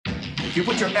If you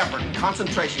put your effort and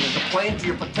concentration into playing to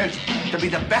your potential, to be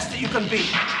the best that you can be,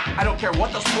 I don't care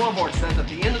what the scoreboard says at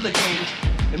the end of the game,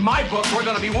 in my book, we're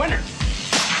going to be winners.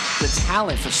 The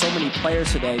talent for so many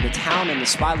players today, the talent and the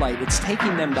spotlight, it's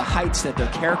taking them to heights that their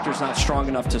character's not strong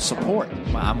enough to support.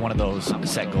 I'm one of those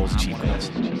set goals, achieve goals.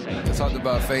 I talked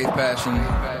about faith, passion,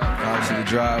 obviously the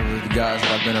drive with the guys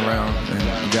that I've been around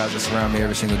and the guys that surround me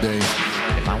every single day.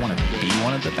 If I want to be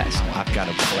one of the best, I've got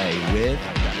to play with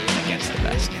and against the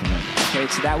best. Okay,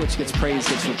 so that which gets praised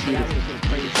gets repeated.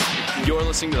 You're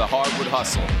listening to The Hardwood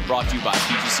Hustle, brought to you by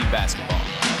PGC Basketball.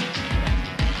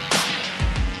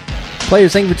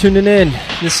 Players, thank you for tuning in.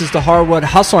 This is the Hardwood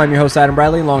Hustle. I'm your host, Adam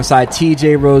Bradley, alongside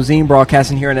TJ Rosine,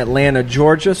 broadcasting here in Atlanta,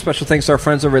 Georgia. Special thanks to our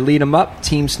friends over at Lead 'em Up,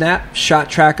 Team Snap, Shot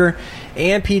Tracker,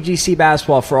 and PGC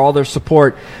Basketball for all their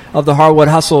support of the Hardwood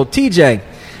Hustle. TJ,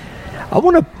 I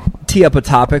want to tee up a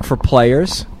topic for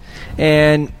players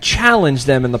and challenge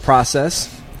them in the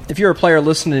process. If you're a player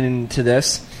listening to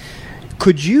this,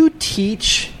 could you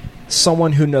teach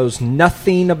someone who knows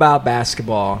nothing about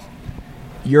basketball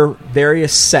your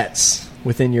various sets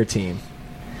within your team?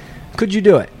 Could you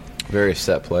do it? Various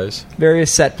set plays.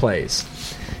 Various set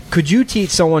plays. Could you teach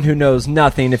someone who knows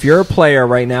nothing? If you're a player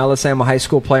right now, let's say I'm a high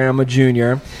school player, I'm a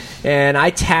junior, and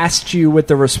I tasked you with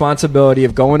the responsibility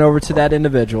of going over to that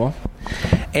individual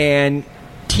and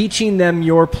teaching them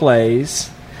your plays,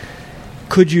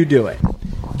 could you do it?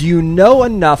 Do you know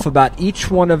enough about each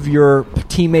one of your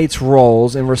teammates'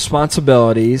 roles and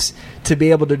responsibilities to be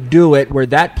able to do it where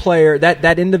that player,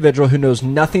 that individual who knows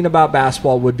nothing about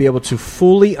basketball would be able to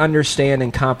fully understand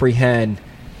and comprehend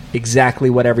exactly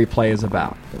what every play is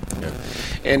about?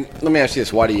 And let me ask you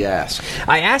this. Why do you ask?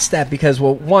 I ask that because,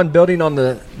 well, one, building on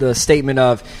the statement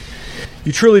of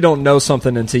you truly don't know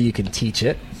something until you can teach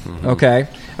it, okay?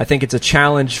 I think it's a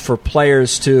challenge for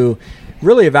players to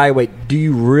really evaluate, do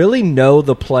you really know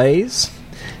the plays?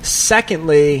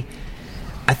 Secondly,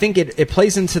 I think it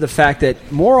plays into the fact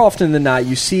that more often than not,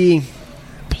 you see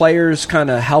players kind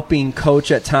of helping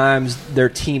coach at times their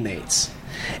teammates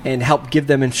and help give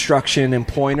them instruction and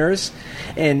pointers.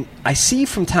 And I see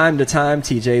from time to time,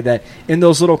 TJ, that in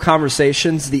those little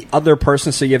conversations, the other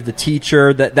person, so you have the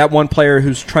teacher, that one player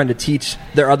who's trying to teach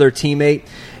their other teammate,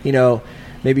 you know,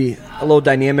 maybe a little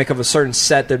dynamic of a certain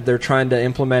set that they're trying to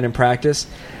implement in practice,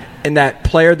 and that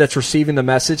player that's receiving the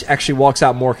message actually walks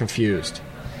out more confused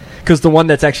because the one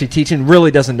that's actually teaching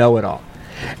really doesn't know it all.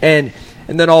 And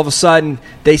then all of a sudden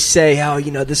they say, oh,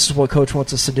 you know, this is what coach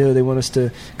wants us to do. They want us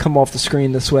to come off the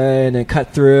screen this way and then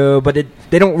cut through, but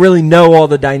they don't really know all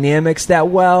the dynamics that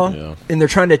well, and they're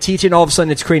trying to teach it, and all of a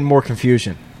sudden it's creating more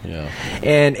confusion. Yeah.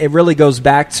 And it really goes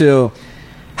back to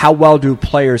how well do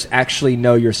players actually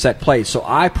know your set plays? So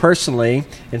I personally,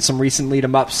 in some recent Lead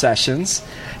 'em Up sessions,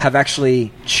 have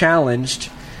actually challenged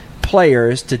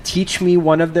players to teach me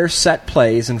one of their set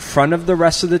plays in front of the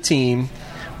rest of the team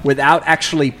without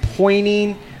actually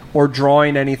pointing or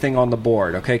drawing anything on the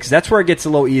board, okay? Because that's where it gets a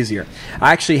little easier.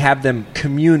 I actually have them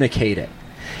communicate it.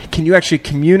 Can you actually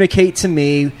communicate to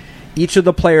me each of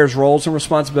the players' roles and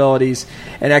responsibilities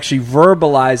and actually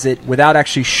verbalize it without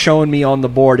actually showing me on the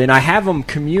board? And I have them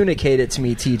communicate it to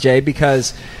me, TJ,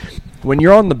 because when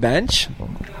you're on the bench,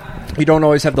 you don't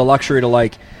always have the luxury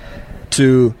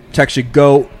to actually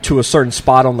go to a certain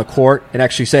spot on the court and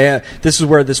actually say, this is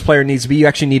where this player needs to be. You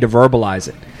actually need to verbalize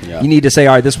it. Yeah. You need to say,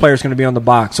 all right, this player is going to be on the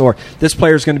box, or this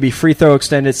player is going to be free throw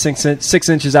extended 6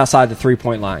 inches outside the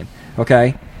three-point line,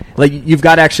 okay? Like, you've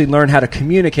got to actually learn how to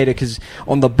communicate it, because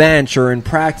on the bench or in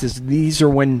practice, these are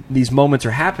when these moments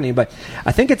are happening. But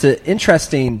I think it's an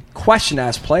interesting question to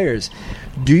ask players.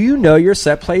 Do you know your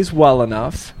set plays well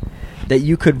enough that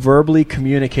you could verbally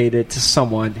communicate it to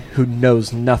someone who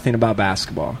knows nothing about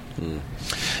basketball?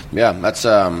 Yeah, that's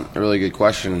a really good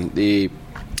question. The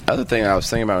other thing I was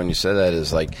thinking about when you said that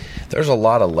is, like, there's a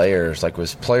lot of layers. Like,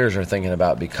 as players are thinking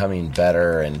about becoming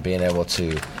better and being able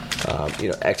to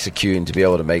execute and to be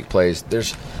able to make plays,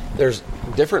 there's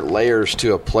different layers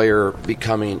to a player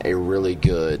becoming a really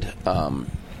good,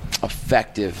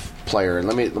 effective player. And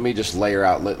let me just layer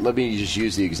out. Let me just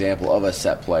use the example of a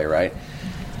set play, right?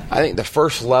 I think the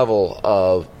first level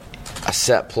of a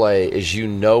set play is you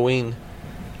knowing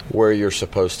where you're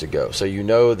supposed to go. So you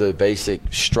know the basic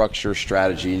structure,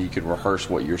 strategy, and you can rehearse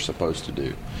what you're supposed to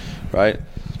do, right?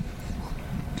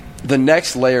 The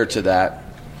next layer to that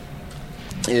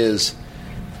is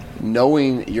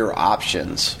knowing your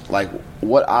options. Like,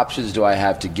 what options do I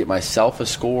have to get myself a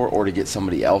score or to get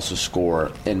somebody else a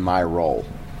score in my role?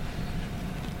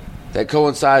 That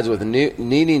coincides with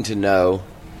needing to know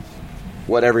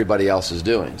what everybody else is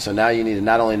doing. So now you need to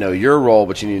not only know your role,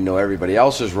 but you need to know everybody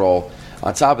else's role.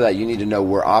 On top of that, you need to know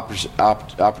where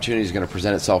opportunity is going to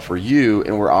present itself for you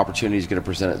and where opportunity is going to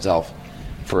present itself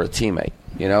for a teammate.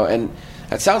 And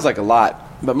that sounds like a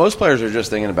lot, but most players are just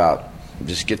thinking about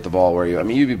just get the ball where you. I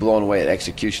mean, you'd be blown away at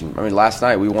execution. I mean, last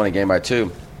night we won a game by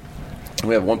 2.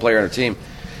 We have one player on our team.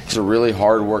 He's a really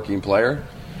hard-working player,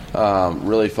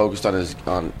 really focused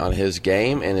on his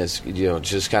game and his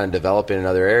just kind of developing in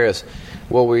other areas.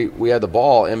 Well, we had the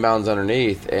ball inbounds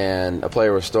underneath, and a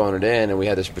player was throwing it in, and we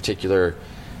had this particular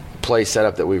play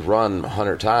setup that we've run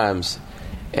 100 times,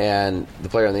 and the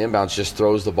player on the inbounds just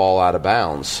throws the ball out of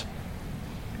bounds.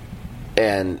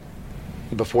 And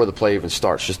before the play even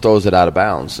starts, just throws it out of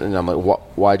bounds. And I'm like,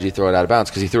 why'd you throw it out of bounds?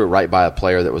 Because he threw it right by a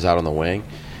player that was out on the wing.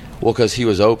 Well, because he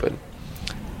was open.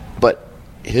 But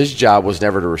his job was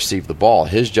never to receive the ball.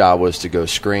 His job was to go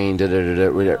screen,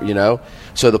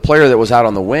 So the player that was out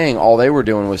on the wing, all they were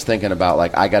doing was thinking about,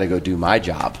 like, I got to go do my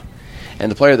job. And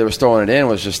the player that was throwing it in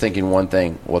was just thinking one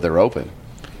thing, well, they're open.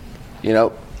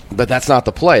 But that's not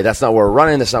the play. That's not where we're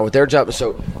running. That's not what their job is.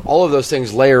 So all of those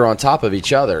things layer on top of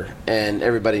each other, and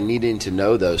everybody needing to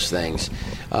know those things.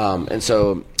 And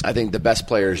so I think the best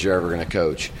players you're ever going to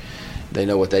coach, they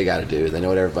know what they got to do. They know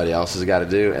what everybody else has got to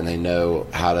do, and they know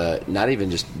how to not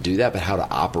even just do that, but how to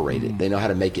operate it. They know how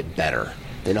to make it better.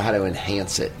 They know how to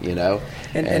enhance it,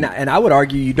 And I would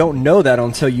argue you don't know that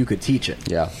until you could teach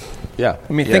it. Yeah.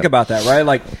 I mean, think about that, right?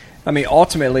 Like, I mean,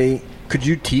 ultimately, could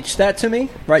you teach that to me?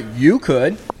 Right? You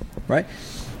could, right?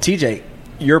 TJ,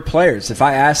 your players, if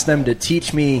I asked them to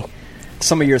teach me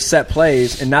some of your set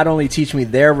plays and not only teach me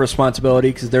their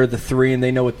responsibility because they're the 3 and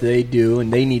they know what they do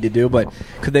and they need to do, but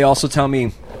could they also tell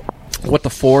me what the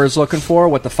 4 is looking for,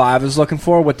 what the 5 is looking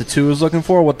for, what the 2 is looking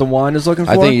for, what the 1 is looking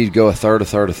for? I think you'd go a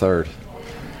third.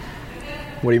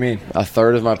 What do you mean? A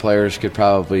third of my players could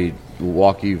probably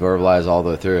walk you, verbalize all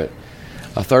the way through it.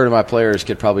 A third of my players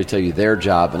could probably tell you their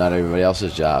job, but not everybody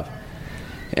else's job.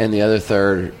 And the other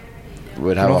third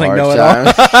would have a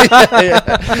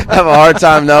hard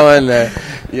time knowing that.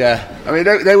 Yeah, I mean,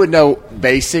 they would know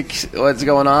basics what's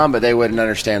going on, but they wouldn't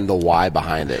understand the why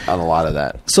behind it on a lot of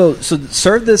that. So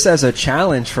serve this as a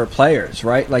challenge for players,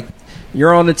 right? Like,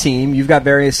 you're on a team, you've got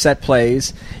various set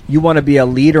plays, you want to be a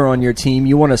leader on your team,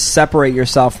 you want to separate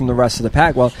yourself from the rest of the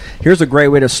pack. Well, here's a great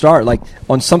way to start. Like,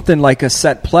 on something like a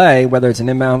set play, whether it's an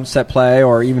inbound set play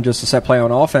or even just a set play on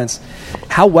offense,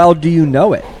 how well do you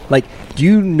know it? Like, do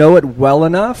you know it well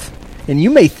enough? And you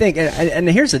may think, and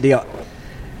here's the deal.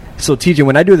 So, TJ,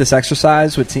 when I do this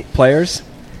exercise with players,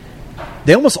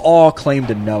 they almost all claim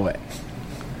to know it.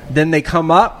 Then they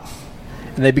come up,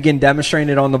 and they begin demonstrating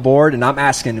it on the board, and I'm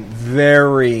asking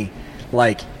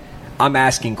I'm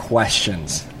asking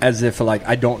questions as if, like,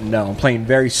 I don't know. I'm playing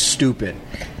very stupid.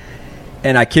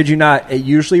 And I kid you not, it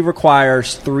usually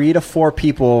requires 3 to 4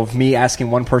 people of me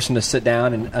asking one person to sit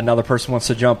down and another person wants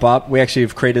to jump up. We actually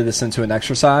have created this into an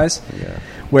exercise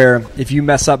where if you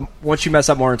mess up, once you mess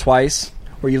up more than twice,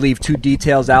 or you leave 2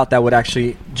 details out that would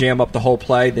actually jam up the whole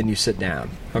play, then you sit down.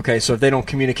 Okay, so if they don't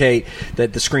communicate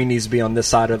that the screen needs to be on this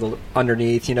side or the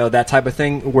underneath, that type of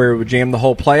thing where it would jam the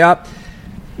whole play up,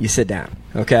 you sit down.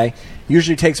 Okay,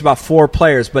 usually takes about 4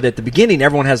 players, but at the beginning,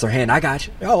 everyone has their hand. I got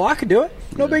you. Oh, I could do it.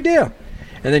 No big deal.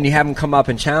 And then you have them come up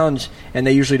and challenge, and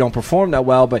they usually don't perform that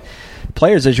well. But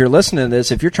players, as you're listening to this,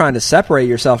 if you're trying to separate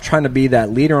yourself, trying to be that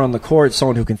leader on the court,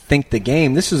 someone who can think the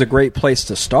game, this is a great place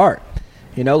to start.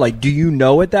 Like, do you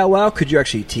know it that well? Could you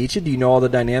actually teach it? Do you know all the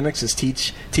dynamics, as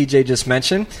TJ just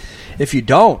mentioned? If you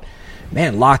don't,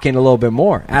 man, lock in a little bit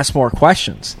more. Ask more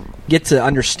questions. Get to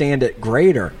understand it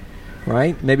greater,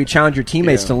 right? Maybe challenge your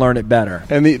teammates to learn it better.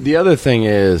 And the other thing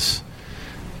is,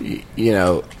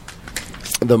 the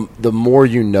more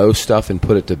you know stuff and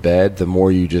put it to bed, the more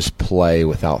you just play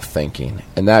without thinking.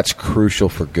 And that's crucial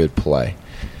for good play.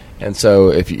 And so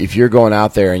if you're going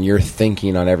out there and you're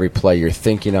thinking on every play, you're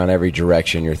thinking on every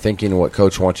direction, you're thinking what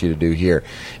coach wants you to do here.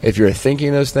 If you're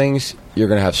thinking those things, you're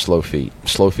going to have slow feet.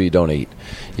 Slow feet don't eat.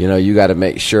 You got to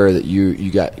make sure that you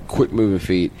got quick moving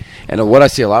feet. And what I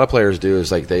see a lot of players do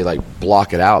is they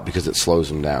block it out because it slows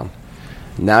them down.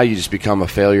 Now you just become a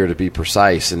failure to be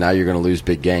precise, and now you're going to lose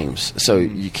big games. So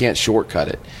you can't shortcut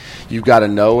it. You've got to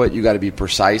know it, you've got to be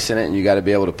precise in it, and you've got to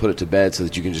be able to put it to bed so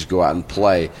that you can just go out and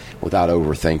play without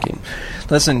overthinking.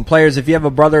 Listen, players, if you have a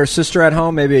brother or sister at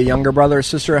home, maybe a younger brother or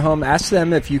sister at home, ask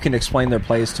them if you can explain their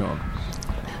plays to them.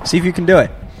 See if you can do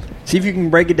it. See if you can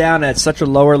break it down at such a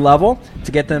lower level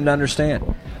to get them to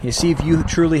understand. You see if you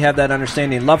truly have that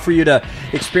understanding. Love for you to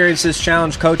experience this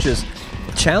challenge, coaches.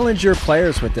 Challenge your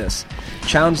players with this.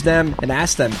 Challenge them and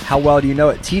ask them, how well do you know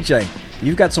it? TJ,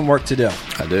 you've got some work to do.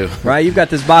 I do. Right? You've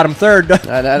got this bottom third.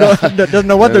 I know. Doesn't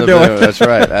know what they're doing. That's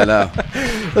right. I know.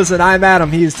 Listen, I'm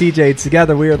Adam. He is TJ.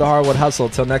 Together, we are the Hardwood Hustle.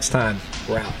 Until next time,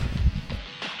 we're out.